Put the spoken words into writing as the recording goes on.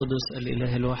قدس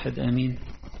الإله الواحد آمين.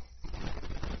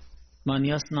 من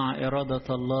يصنع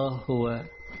إرادة الله هو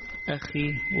أخي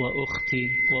وأختي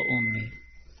وأمي.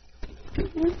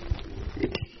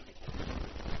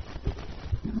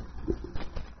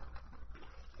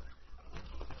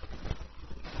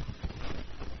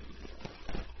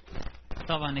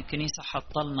 طبعا الكنيسة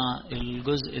حطلنا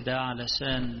الجزء ده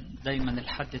علشان دايما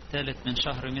الحد الثالث من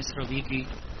شهر مصر بيجي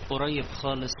قريب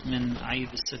خالص من عيد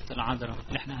الست العذراء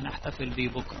اللي احنا هنحتفل بيه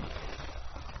بكرة.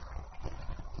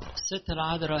 الست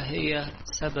العذراء هي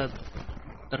سبب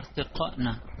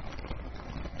ارتقائنا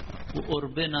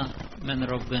وقربنا من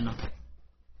ربنا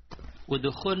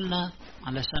ودخولنا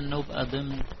علشان نبقى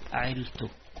ضمن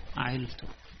عيلته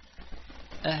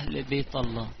أهل بيت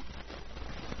الله.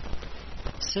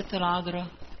 الست العذراء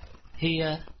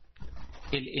هي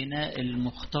الإناء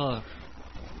المختار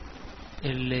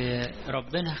اللي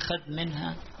ربنا خد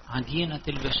منها عجينة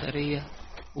البشرية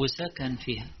وسكن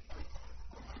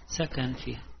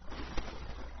فيها.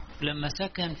 لما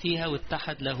سكن فيها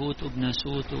واتحد لاهوت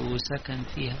بناسوت وسكن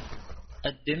فيها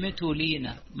قدمته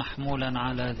لينا محمولا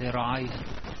على ذراعيها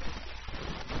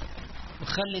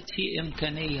وخلت فيه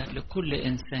إمكانية لكل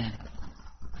إنسان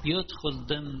يدخل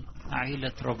ضمن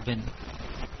عيلة ربنا،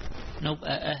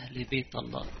 نبقى أهل بيت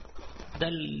الله. ده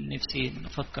اللي نفسي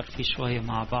نفكر فيه شوية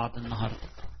مع بعض النهاردة،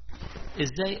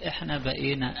 إزاي إحنا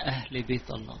بقينا أهل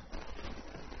بيت الله.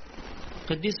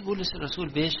 قديس بولس الرسول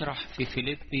بيشرح في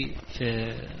فيليبي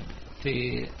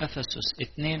في أفسس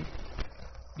 2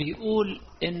 بيقول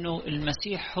إنه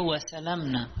المسيح هو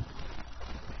سلامنا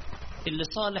اللي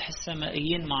صالح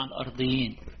السمائيين مع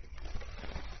الأرضيين،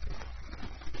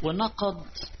 ونقض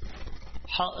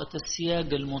حائط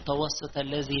السياج المتوسط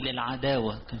الذي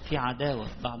للعداوة. كان في عداوة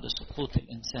بعد سقوط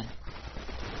الإنسان،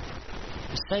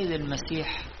 السيد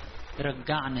المسيح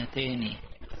رجعنا تاني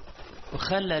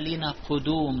وخلى لنا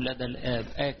قدوم لدى الآب،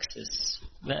 أكسس،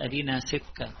 بقى لنا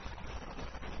سكة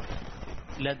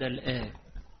لدى الآب،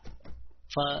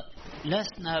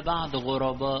 فلسنا بعد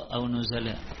غرباء أو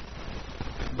نزلاء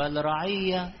بل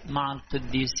رعية مع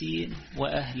القديسين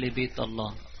وأهل بيت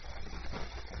الله،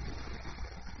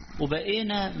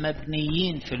 وبقينا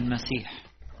مبنيين في المسيح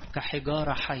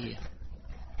كحجارة حية.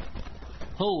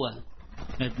 هو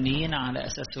مبنيين على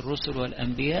أساس الرسل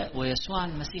والأنبياء ويسوع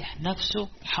المسيح نفسه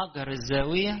حجر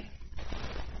الزاوية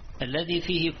الذي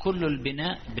فيه كل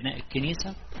البناء، بناء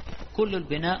الكنيسة، كل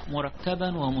البناء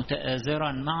مركبا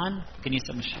ومتآزرا معا.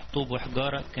 الكنيسة مش طوب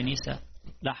وحجارة، الكنيسة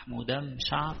لحم ودم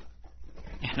شعب،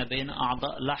 احنا بقينا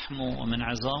أعضاء لحمه ومن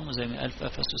عظامه زي ما قال في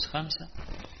أفسس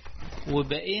 5،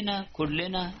 وبقينا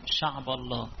كلنا شعب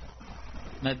الله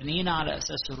مبنيين على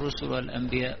أساس الرسل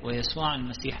والأنبياء ويسوع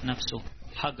المسيح نفسه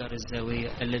حجر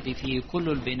الزاوية الذي فيه كل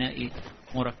البناء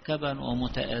مركبا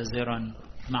ومتآزرا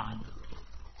معا.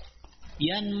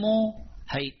 ينمو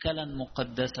هيكلا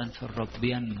مقدسا في الرب،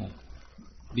 بينمو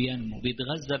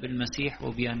بيتغذى بالمسيح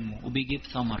وبينمو وبيجيب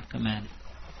ثمر كمان.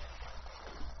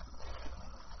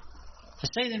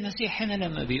 فالسيد المسيح هنا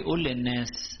لما بيقول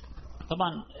للناس،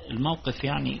 طبعا الموقف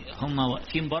يعني هم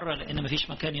واقفين بره لأن مفيش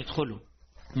مكان يدخلوا،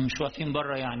 مش واقفين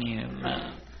بره يعني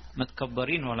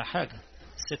متكبرين ولا حاجة.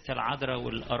 الست العذراء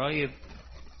والقرايب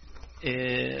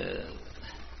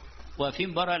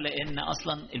واقفين بره لأن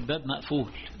أصلا الباب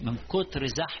مقفول من كتر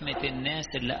زحمة الناس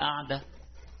اللي قاعدة.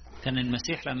 كان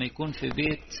المسيح لما يكون في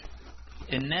بيت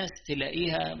الناس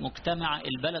تلاقيها مجتمعة،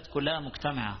 البلد كلها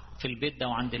مجتمعة في البيت ده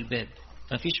وعند الباب،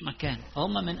 فمفيش مكان.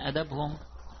 فهم من أدبهم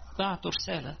بعتوا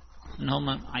رسالة إن هم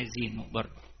عايزينه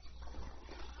بره.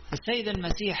 السيد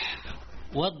المسيح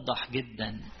وضح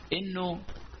جدا إنه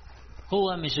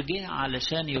هو مش جه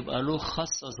علشان يبقى له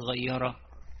خاصة صغيرة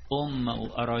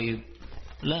وقرايب،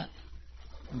 لا،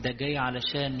 ده جاي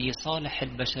علشان يصالح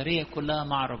البشرية كلها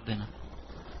مع ربنا،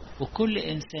 وكل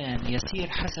إنسان يسير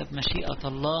حسب مشيئة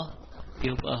الله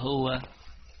يبقى هو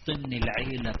ضمن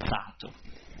العيلة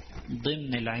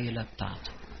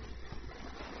بتاعته.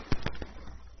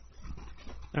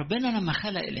 ربنا لما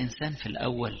خلق الإنسان في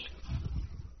الأول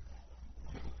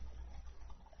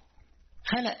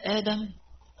خلق آدم،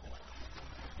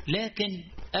 لكن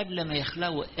قبل ما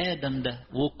يخلقوا آدم ده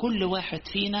وكل واحد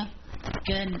فينا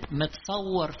كان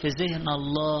متصور في ذهن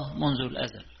الله منذ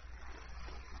الأزل،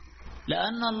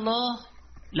 لأن الله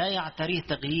لا يعتريه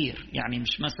تغيير. يعني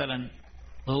مش مثلا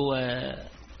هو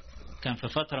كان في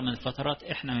فترة من الفترات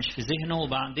احنا مش في ذهنه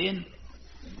وبعدين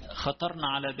خطرنا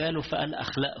على باله فقال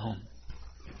أخلقهم،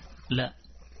 لا،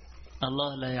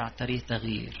 الله لا يعتريه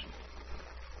تغيير.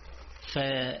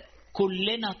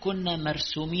 فكلنا كنا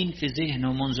مرسومين في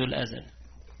ذهنه منذ الأزل،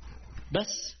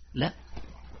 بس لا،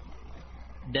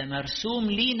 ده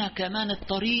مرسوم لينا كمان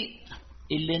الطريق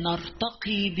اللي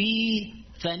نرتقي بيه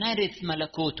فنرث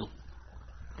ملكوته.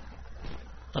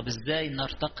 طب ازاي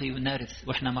نرتقي ونرث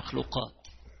واحنا مخلوقات؟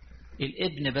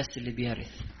 الابن بس اللي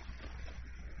بيرث.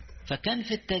 فكان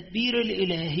في التدبير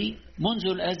الإلهي منذ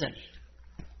الأزل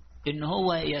إن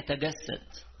هو يتجسد.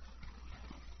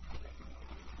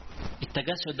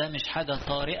 التجسد ده مش حاجة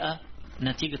طارئة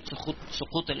نتيجة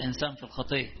سقوط الإنسان في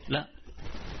الخطية، لا،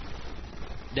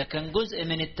 ده كان جزء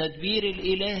من التدبير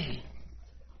الإلهي.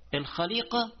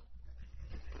 الخليقة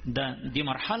دي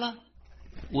مرحلة،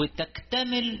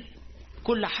 وتكتمل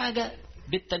كل حاجة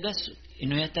بالتجسد،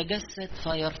 إنه يتجسد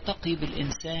فيرتقي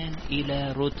بالإنسان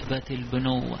إلى رتبة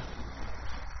البنوة.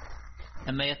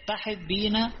 لما يتحد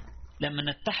بينا،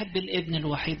 لما نتحد بالابن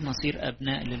الوحيد نصير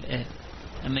أبناء للآب.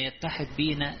 لما يتحد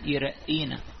بينا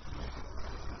يرقينا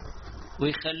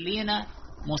ويخلينا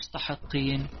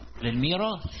مستحقين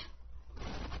للميراث.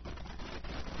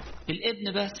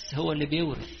 الابن بس هو اللي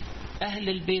بيورث، أهل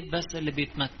البيت بس اللي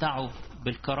بيتمتعوا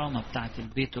بالكرامة بتاعت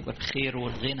البيت وبالخير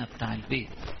والغنى بتاع البيت.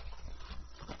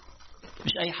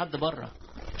 مش أي حد بره،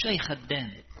 مش أي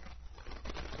خدام.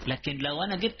 لكن لو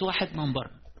أنا جبت واحد من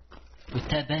بره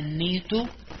وتبنيته،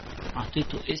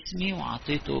 عطيته اسمي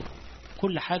وعطيته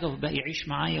كل حاجة، وبقى يعيش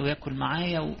معايا ويأكل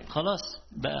معايا وخلاص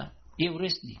بقى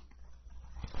يورثني.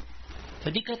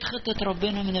 فدي كانت خطة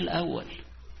ربنا من الأول.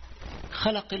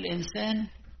 خلق الإنسان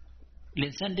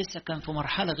لسه كان في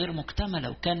مرحلة غير مكتملة،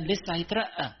 وكان لسه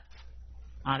هيترقى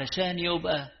علشان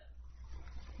يبقى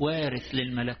وارث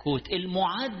للملكوت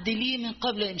المعد ليه من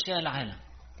قبل إنشاء العالم.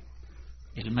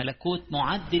 الملكوت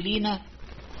معد لينا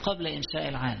قبل إنشاء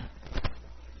العالم.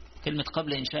 كلمة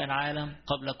قبل إنشاء العالم،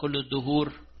 قبل كل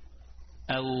الدهور،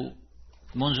 أو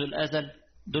منذ الأزل،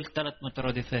 دول 3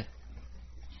 مترادفات.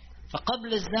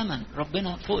 فقبل الزمن،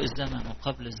 ربنا فوق الزمن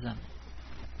وقبل الزمن.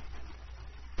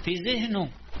 في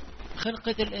ذهنه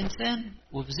خلقة الإنسان،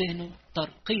 وفي ذهنه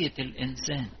ترقية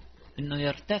الإنسان إنه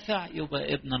يرتفع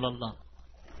يبقى ابن لله.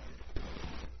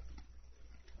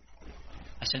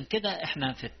 عشان كده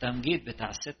احنا في التمجيد بتاع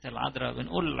الست العذراء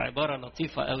بنقول عبارة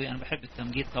لطيفة قوي. أنا بحب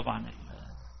التمجيد طبعا،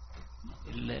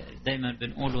 اللي دايما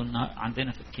بنقوله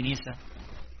عندنا في الكنيسة: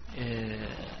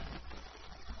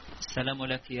 السلام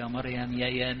لك يا مريم يا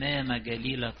يمامة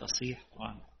جليلة تصيح.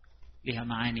 لها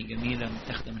معاني جميلة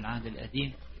متخدم العهد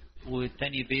القديم.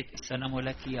 والتاني بيت: السلام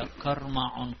لك يا كرمة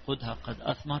عنقودها قد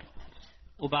أثمر.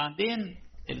 وبعدين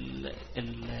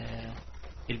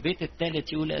البيت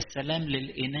الثالث يقول: السلام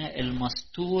للإناء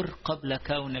المستور قبل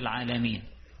كون العالمين.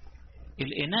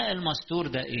 الإناء المستور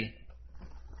ده إيه؟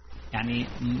 يعني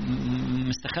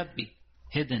مستخبي،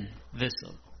 hidden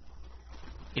vessel.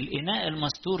 الإناء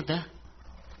المستور ده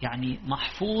يعني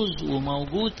محفوظ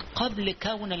وموجود قبل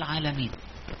كون العالمين.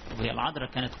 وهي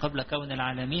العذراء كانت قبل كون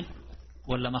العالمين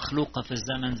ولا مخلوقة في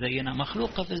الزمن زينا؟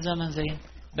 مخلوقة في الزمن زينا،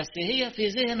 بس هي في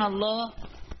ذهن الله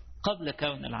قبل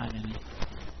كون العالمين.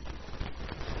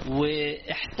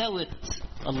 واحتوت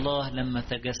الله لما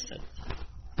تجسد،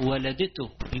 ولدته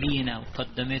لينا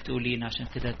وقدمته لينا، عشان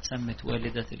كده اتسمت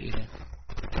والدة الإله.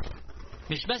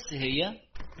 مش بس هي،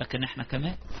 لكن احنا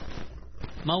كمان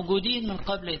موجودين من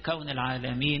قبل كون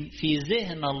العالمين في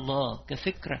ذهن الله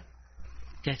كفكرة،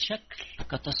 كشكل،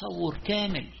 كتصور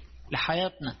كامل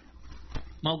لحياتنا.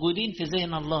 موجودين في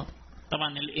ذهن الله.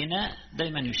 طبعا الإناء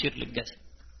دايما يشير للجسد.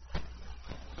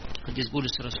 قديس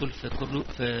بولس الرسول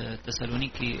في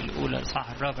تسالونيكي الأولى الإصحاح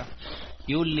 4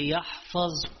 يقول: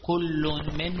 ليحفظ كل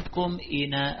منكم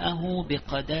إناءه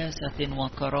بقداسة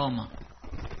وكرامة.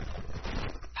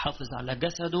 حافظ على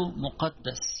جسده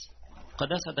مقدس.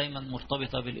 القداسة دايما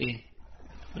مرتبطة بالإيه؟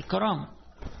 بالكرامة.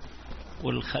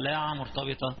 والخلاعة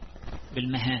مرتبطة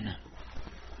بالمهانة.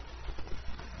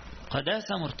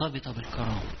 قداسة مرتبطة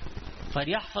بالكرامة.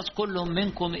 فليحفظ كل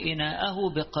منكم إناءه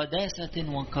بقداسة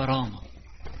وكرامة.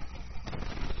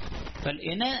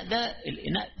 فالإناء ده،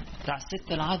 الإناء بتاع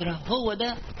الست العذراء، هو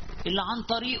ده اللي عن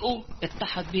طريقه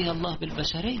اتحد به الله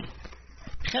بالبشرية.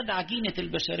 خد عجينة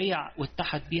البشرية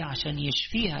واتحد بيها عشان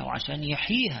يشفيها وعشان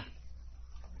يحييها.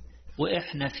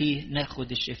 وإحنا فيه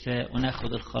ناخد الشفاء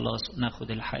وناخد الخلاص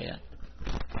وناخد الحياة.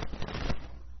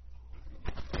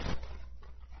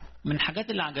 من الحاجات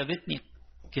اللي عجبتني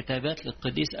كتابات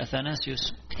للقديس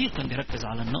أثناسيوس، كتير كان بيركز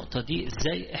على النقطة دي،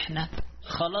 إزاي إحنا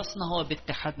خلصنا هو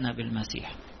باتحادنا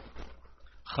بالمسيح.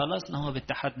 خلصنا هو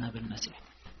باتحادنا بالمسيح.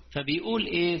 فبيقول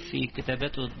إيه في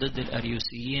كتاباته ضد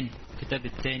الأريوسيين، الكتاب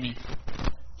الثاني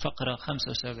فقرة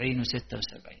 75 و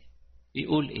 76،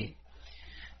 بيقول إيه؟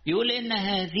 بيقول: إن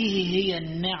هذه هي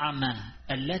النعمة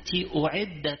التي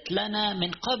أعدت لنا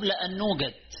من قبل أن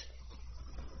نوجد.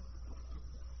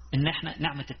 إن إحنا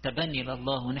نعمة التبني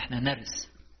لله ونحن نرث.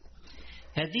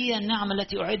 هذه هي النعمة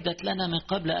التي أعدت لنا من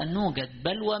قبل أن نوجد،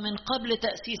 بل ومن قبل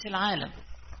تأسيس العالم.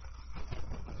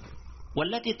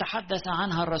 والتي تحدث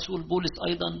عنها الرسول بولس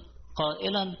أيضا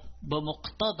قائلا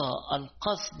بمقتضى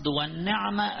القصد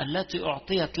والنعمة التي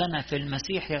أعطيت لنا في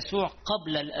المسيح يسوع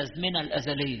قبل الأزمنة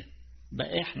الأزلية.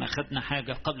 بقى إحنا خدنا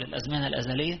حاجة قبل الأزمنة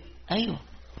الأزلية؟ أيوة،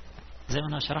 زي ما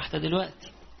أنا شرحت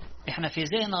دلوقتي، إحنا في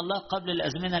ذهن الله قبل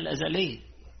الأزمنة الأزلية.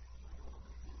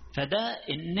 فده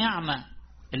النعمة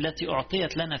التي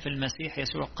أعطيت لنا في المسيح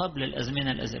يسوع قبل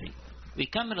الأزمنة الأزلية.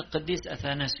 ويكمل القديس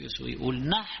أثناسيوس ويقول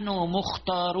نحن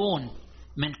مختارون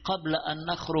من قبل أن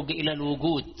نخرج إلى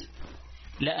الوجود،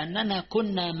 لأننا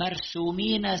كنا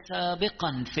مرسومين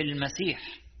سابقا في المسيح.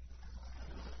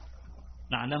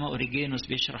 العلامة أوريجينوس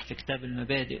بيشرح في كتاب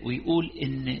المبادئ ويقول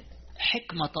إن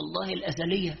حكمة الله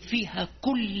الأزلية فيها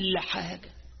كل حاجة،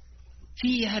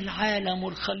 فيها العالم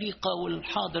والخليقة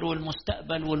والحاضر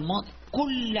والمستقبل والماضي،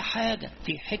 كل حاجة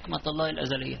في حكمة الله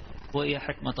الأزلية. وهي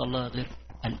حكمة الله غير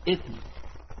الابن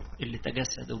اللي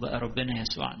تجسد وبقى ربنا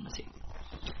يسوع المسيح.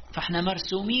 فاحنا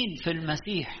مرسومين في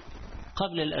المسيح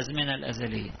قبل الأزمنة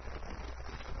الأزلية،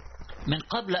 من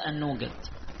قبل أن نوجد،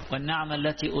 والنعمة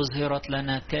التي أظهرت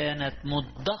لنا كانت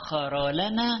مدخرة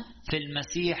لنا في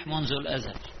المسيح منذ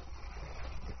الأزل.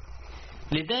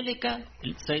 لذلك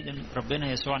السيد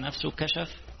ربنا يسوع نفسه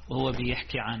كشف وهو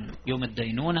بيحكي عن يوم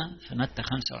الدينونة في متى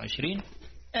 25،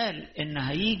 قال إن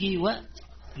هيجي وقت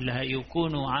اللي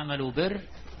هيكونوا عملوا بر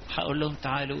هقول لهم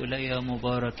تعالوا إلي يا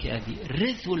مبارك يا أبي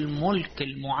رثوا الملك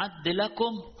المعد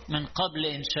لكم من قبل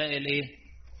إنشاء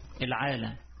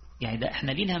العالم. يعني ده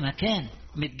احنا لينا مكان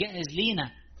متجهز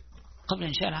لينا قبل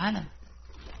إنشاء العالم.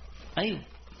 أيوة،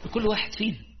 لكل واحد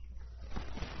فينا،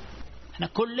 احنا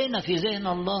كلنا في ذهن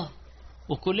الله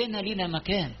وكلنا لينا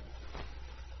مكان.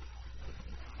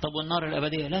 طب والنار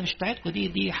الأبدية؟ لا مش بتاعتكم،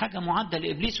 دي حاجة معدة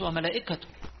لإبليس وملائكته،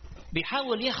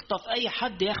 بيحاول يخطف أي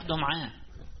حد ياخده معاه.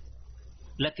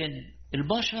 لكن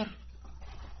البشر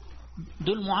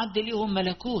دول معد ليهم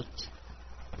ملكوت.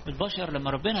 البشر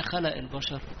لما ربنا خلق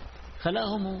البشر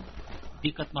خلقهم،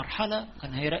 دي كانت مرحلة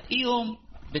كان هيرقيهم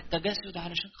بالتجسد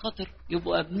علشان خاطر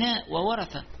يبقوا أبناء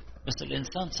وورثة، بس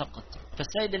الإنسان سقط.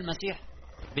 فالسيد المسيح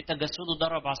بتجسده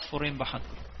ضرب عصفورين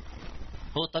بحجر.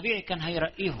 هو طبيعي كان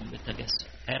هيرقيهم بالتجسد،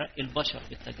 هيرقي البشر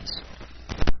بالتجسد،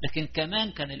 لكن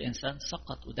كمان كان الإنسان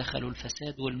سقط ودخلوا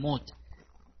الفساد والموت.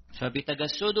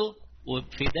 فبتجسده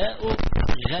وبفدائه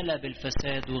غلب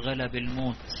الفساد وغلب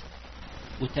الموت،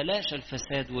 وتلاشى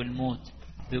الفساد والموت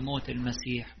بموت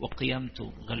المسيح وقيامته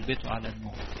وغلبته على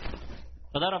الموت.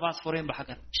 فضرب عصفورين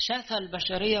بحجر، شفى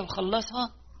البشرية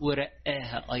وخلصها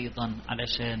ورقاها أيضا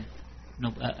علشان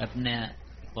نبقى أبناء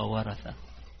وورثة.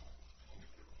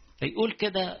 فيقول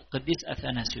كده قديس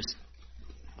أثناسيوس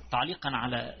تعليقا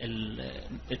على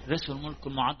رثوا الملك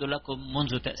المعد لكم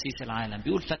منذ تأسيس العالم،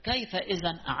 بيقول فكيف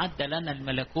إذا أعد لنا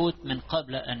الملكوت من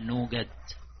قبل أن نوجد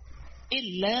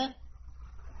إلا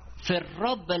في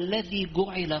الرب الذي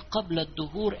جعل قبل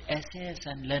الدهور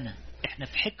أساسا لنا. احنا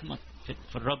في حكمة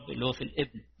في الرب اللي هو في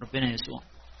الابن ربنا يسوع،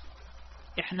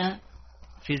 احنا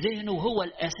في ذهنه هو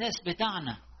الأساس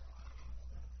بتاعنا،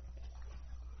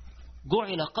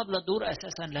 جعل قبل الدهور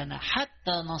أساسا لنا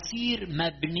حتى نصير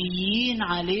مبنيين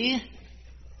عليه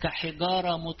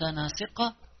كحجارة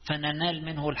متناسقة فننال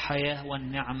منه الحياة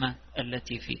والنعمة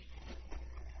التي فيه.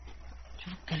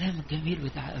 شوف الكلام الجميل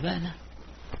بتاع أبانا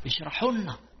بيشرحوا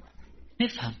لنا،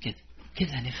 نفهم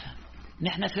كده نفهم ان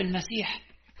احنا في المسيح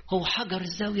هو حجر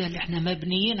الزاوية اللي احنا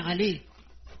مبنيين عليه،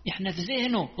 احنا في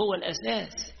ذهنه هو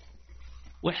الأساس،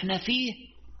 واحنا فيه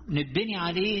نبني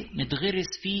عليه، نتغرس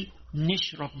فيه،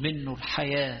 نشرب منه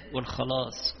الحياة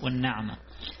والخلاص والنعمة.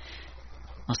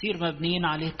 نصير مبنيين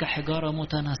عليه كحجارة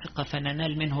متناسقة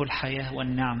فننال منه الحياة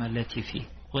والنعمة التي فيه.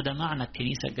 وده معنى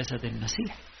الكنيسة جسد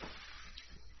المسيح.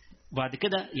 وبعد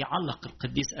كده يعلق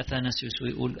القديس أثناسيوس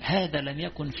ويقول هذا لم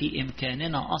يكن في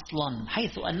إمكاننا أصلا،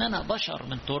 حيث أننا بشر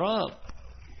من تراب،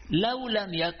 لو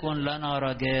لم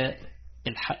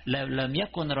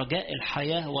يكن رجاء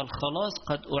الحياة والخلاص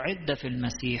قد أعد في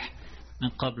المسيح من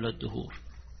قبل الدهور.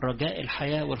 رجاء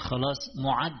الحياة والخلاص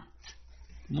معد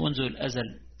منذ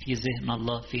الأزل في ذهن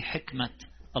الله، في حكمة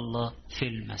الله في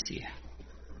المسيح.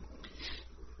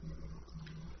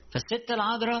 فالست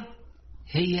العذراء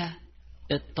هي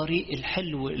الطريق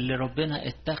الحلو اللي ربنا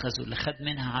اتخذه، اللي خد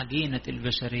منها عجينة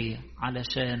البشرية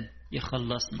علشان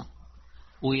يخلصنا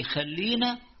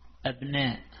ويخلينا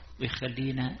أبناء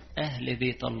ويخلينا أهل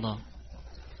بيت الله.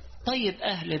 طيب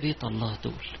أهل بيت الله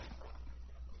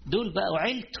دول بقوا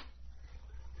عيلته،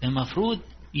 المفروض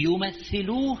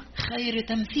يمثلوه خير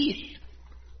تمثيل،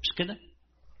 مش كده؟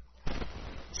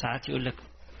 ساعات يقول لك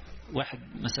واحد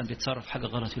مثلا بيتصرف حاجة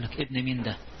غلط يقول لك ابن مين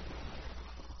ده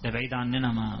بعيد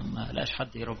عننا، ما لقاش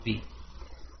حد يربيه.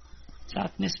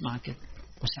 ساعات نسمع كده،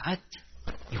 وساعات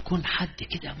يكون حد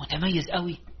كده متميز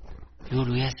قوي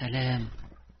يقولوا يا سلام،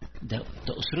 ده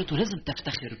أسرته لازم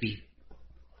تفتخر بيه.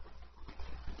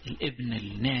 الابن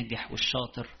الناجح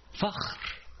والشاطر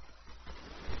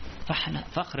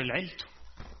فخر لعيلته.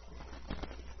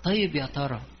 طيب يا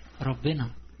ترى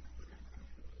ربنا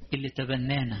اللي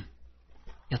تبنانا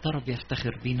يا ترى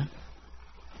بيفتخر بينا؟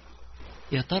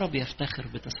 يا ترى بيفتخر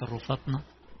بتصرفاتنا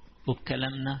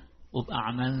وبكلامنا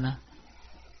وبأعمالنا؟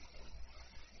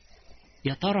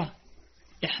 يا ترى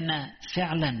احنا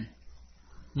فعلا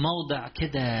موضع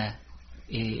كده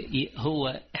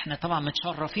هو احنا طبعا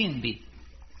متشرفين بيه،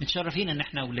 متشرفين ان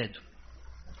احنا اولاده،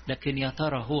 لكن يا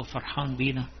ترى هو فرحان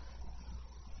بينا؟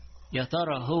 يا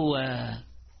ترى هو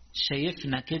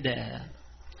شايفنا كده؟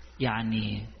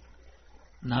 يعني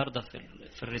النهاردة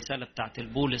في الرسالة بتاعت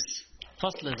البولس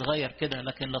فصل صغير كده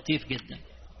لكن لطيف جدا،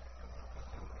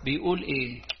 بيقول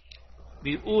ايه؟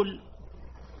 بيقول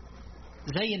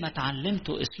زي ما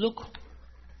اتعلمتوا اسلكوا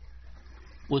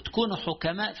وتكونوا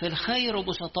حكماء في الخير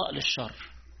وبسطاء للشر.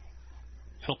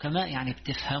 حكماء يعني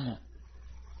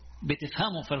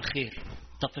بتفهموا في الخير،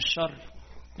 طب في الشر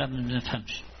لا ما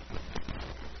بنفهمش.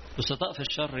 بسطاء في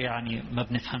الشر يعني ما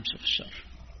بنفهمش في الشر،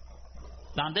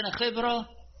 لا عندنا خبرة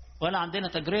ولا عندنا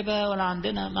تجربة ولا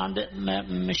عندنا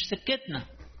مش سكتنا.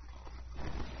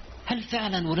 هل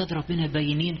فعلا ولاد ربنا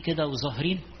باينين كده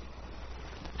وظاهرين؟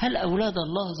 هل أولاد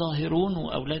الله ظاهرون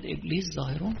وأولاد إبليس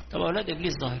ظاهرون؟ طب أولاد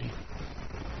إبليس ظاهرين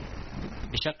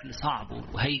بشكل صعب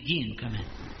وهيجين كمان.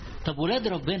 طب ولاد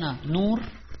ربنا نور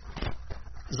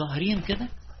ظاهرين كده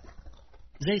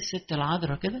زي الست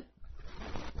العذراء كده؟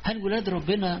 هل ولاد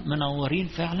ربنا منورين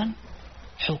فعلا؟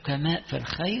 حكماء في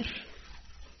الخير،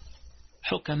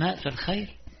 حكماء في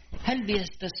الخير. هل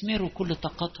بيستثمروا كل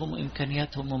طاقتهم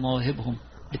وإمكانياتهم ومواهبهم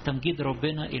لتمجيد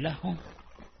ربنا إلههم؟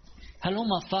 هل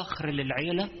هم فخر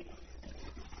للعيلة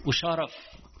وشرف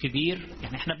كبير؟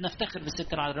 يعني احنا بنفتخر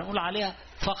بالست العذراء، نقول عليها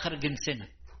فخر جنسنا،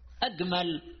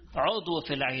 أجمل عضو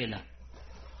في العيلة،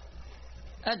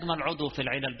 أجمل عضو في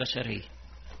العيلة البشرية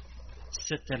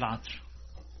الست العذراء،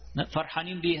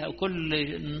 فرحانين بيها وكل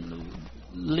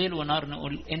ليل ونهار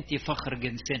نقول انتي فخر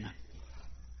جنسنا.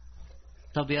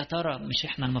 طب يا ترى مش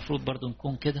احنا المفروض برضو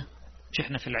نكون كده؟ مش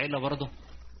احنا في العيلة برضو؟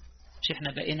 مش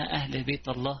احنا بقينا أهل بيت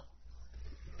الله؟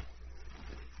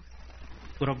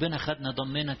 وربنا خدنا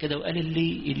ضمنا كده وقال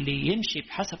اللي يمشي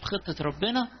بحسب خطة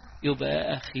ربنا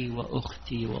يبقى أخي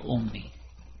وأختي وأمي.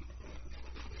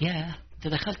 يا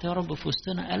تدخلت يا رب في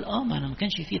وسطنا. قال ما أنا ما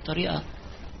كانش فيه طريقة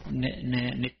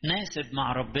نتناسب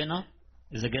مع ربنا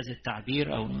إذا جاز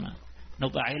التعبير، أو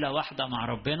نبقى عيلة واحدة مع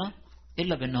ربنا،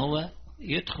 إلا بأن هو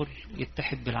يدخل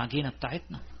يتحد بالعجينة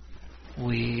بتاعتنا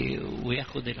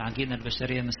وياخد العجينة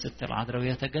البشرية من الست العذراء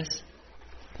ويتجسد،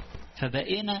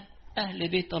 فبقينا أهل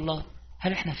بيت الله.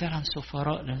 هل احنا فعلا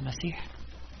سفراء للمسيح؟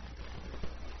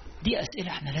 دي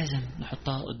أسئلة احنا لازم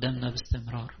نحطها قدامنا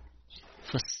باستمرار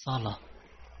في الصلاة،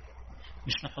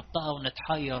 مش نحطها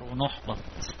ونتحير ونحبط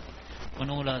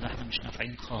ونقول ده احنا مش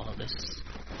نافعين خالص،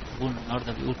 يقول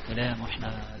النهارده بيقول كلام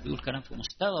واحنا بيقول كلام في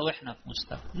مستوى واحنا في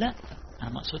مستوى. لا انا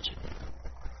ما اقصدش كده.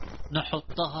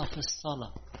 نحطها في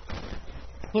الصلاة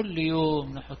كل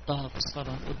يوم، نحطها في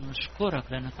الصلاة نقول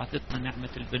نشكرك لأنك عطيتنا نعمة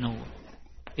البنوة.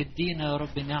 ادينا يا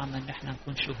رب نعمة ان احنا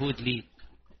نكون شهود ليك،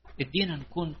 ادينا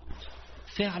نكون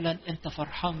فعلا انت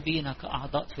فرحان بينا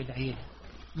كأعضاء في العيلة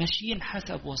ماشيين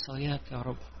حسب وصاياك يا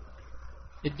رب.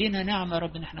 ادينا نعمة يا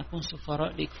رب ان احنا نكون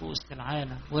سفراء ليك في وسط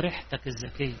العالم وريحتك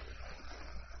الزكية.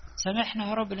 سامحنا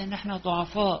يا رب لان احنا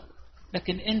ضعفاء،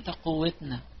 لكن انت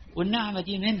قوتنا، والنعمة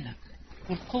دي منك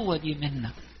والقوة دي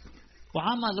منك،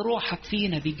 وعمل روحك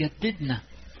فينا بيجددنا،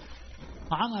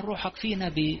 وعمل روحك فينا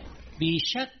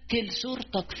بيشكل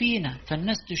صورتك فينا،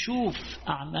 فالناس تشوف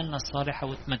أعمالنا الصالحة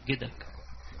وتمجدك،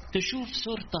 تشوف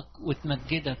صورتك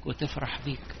وتمجدك وتفرح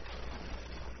بيك.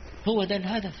 هو ده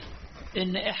الهدف،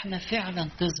 إن إحنا فعلا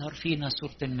تظهر فينا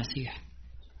صورة المسيح.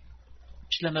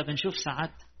 مش لما بنشوف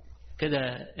ساعات كده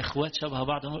إخوات شبه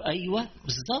بعض نقول أيوة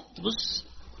بالظبط، بص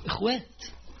إخوات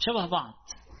شبه بعض،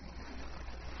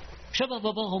 شبه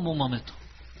باباهم ومامتهم،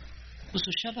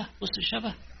 بصوا الشبه، بصوا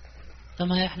الشبه. طب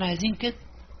ما إحنا عايزين كده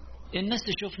الناس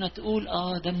تشوفنا تقول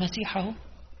ده المسيح اهو،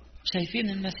 شايفين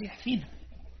المسيح فينا.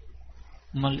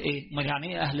 امال ايه؟ امال يعني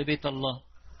ايه اهل بيت الله؟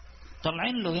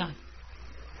 طالعين له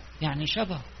يعني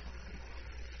شبه.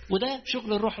 وده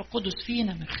شغل الروح القدس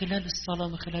فينا من خلال الصلاة،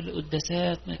 من خلال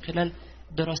القداسات، من خلال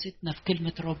دراستنا في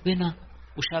كلمة ربنا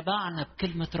وشبعنا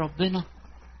بكلمة ربنا،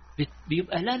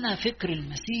 بيبقى لنا فكر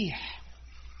المسيح،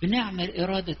 بنعمل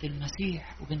إرادة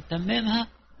المسيح وبنتممها،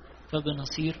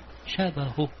 فبنصير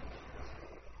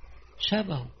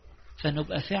شبهه،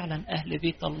 فنبقى فعلا أهل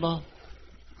بيت الله.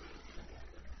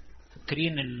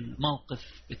 فاكرين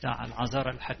الموقف بتاع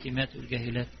العذارى الحكيمات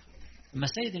والجاهلات؟ لما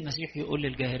السيد المسيح يقول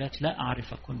للجاهلات لا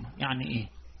أعرفكن، يعني إيه؟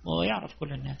 هو يعرف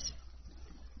كل الناس،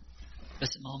 بس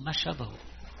ما هم شبهه،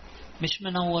 مش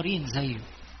منورين زيه،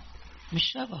 مش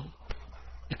شبهه،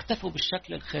 اكتفوا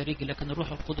بالشكل الخارجي، لكن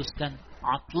الروح القدس كان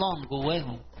عطلان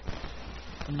جواهم،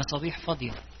 المصابيح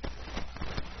فاضية،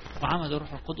 وعمل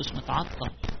الروح القدس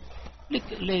متعطل.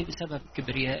 ليه؟ بسبب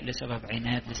كبرياء، لسبب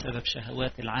عناد، لسبب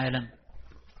شهوات العالم،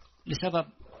 لسبب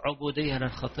عبودية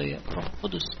للخطية. الروح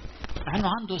القدس مع انه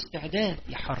عنده استعداد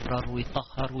يحرر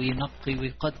ويطهر وينقي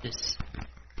ويقدس.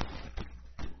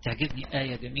 تعجبني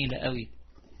آية جميلة قوي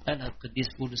قالها القديس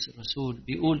بولس الرسول،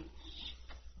 بيقول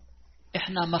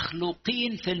احنا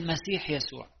مخلوقين في المسيح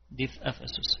يسوع، دي في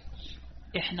أفسس،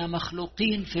 احنا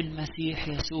مخلوقين في المسيح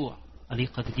يسوع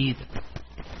خليقة جديدة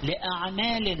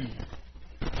لأعمال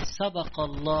سبق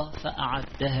الله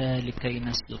فأعدها لكي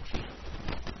نسلك فيها.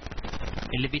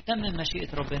 اللي بيتمم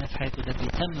مشيئة ربنا في حياته ده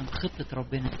بيتمم خطة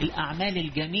ربنا، الأعمال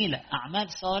الجميلة،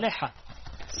 أعمال صالحة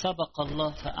سبق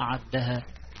الله فأعدها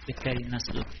لكي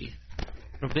نسلك فيها.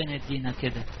 ربنا يدينا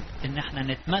كده إن احنا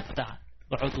نتمتع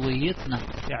بعضويتنا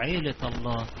في عيلة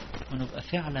الله، ونبقى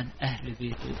فعلا أهل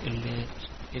بيته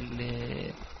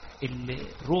اللي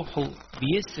روحه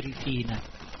بيسري فينا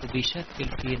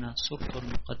وبيشكل فينا صورته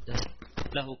المقدسة.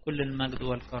 له كل المجد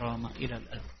والكرامة إلى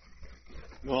الأبد.